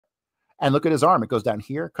And look at his arm. It goes down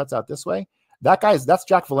here, cuts out this way. That's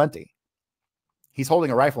Jack Valenti. He's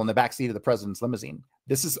holding a rifle in the back seat of the president's limousine.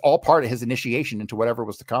 This is all part of his initiation into whatever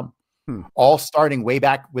was to come. All starting way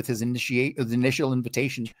back with his initial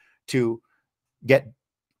invitation to get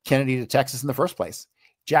Kennedy to Texas in the first place.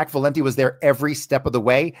 Jack Valenti was there every step of the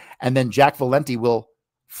way. And then Jack Valenti will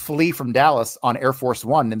flee from Dallas on Air Force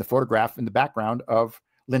One in the photograph in the background of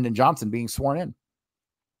Lyndon Johnson being sworn in.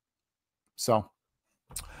 So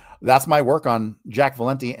that's my work on Jack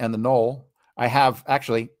Valenti and the Knoll. I've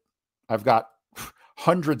got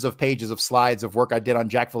hundreds of pages of slides of work I did on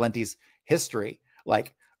Jack Valenti's history.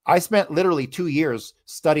 Like, I spent literally 2 years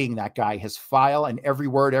studying that guy, his file, and every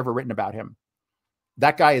word ever written about him.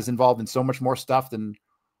 That guy is involved in so much more stuff than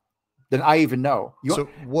I even know.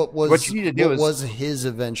 What was his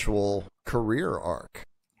eventual career arc?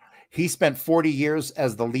 He spent 40 years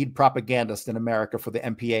as the lead propagandist in America for the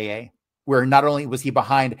MPAA, where not only was he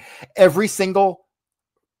behind every single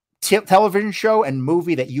television show and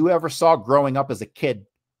movie that you ever saw growing up as a kid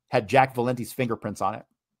had Jack Valenti's fingerprints on it.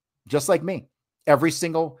 Just like me. Every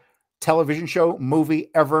single television show, movie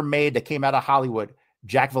ever made that came out of Hollywood,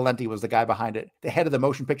 Jack Valenti was the guy behind it, the head of the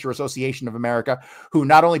Motion Picture Association of America, who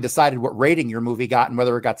not only decided what rating your movie got and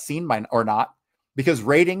whether it got seen by or not, because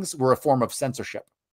ratings were a form of censorship.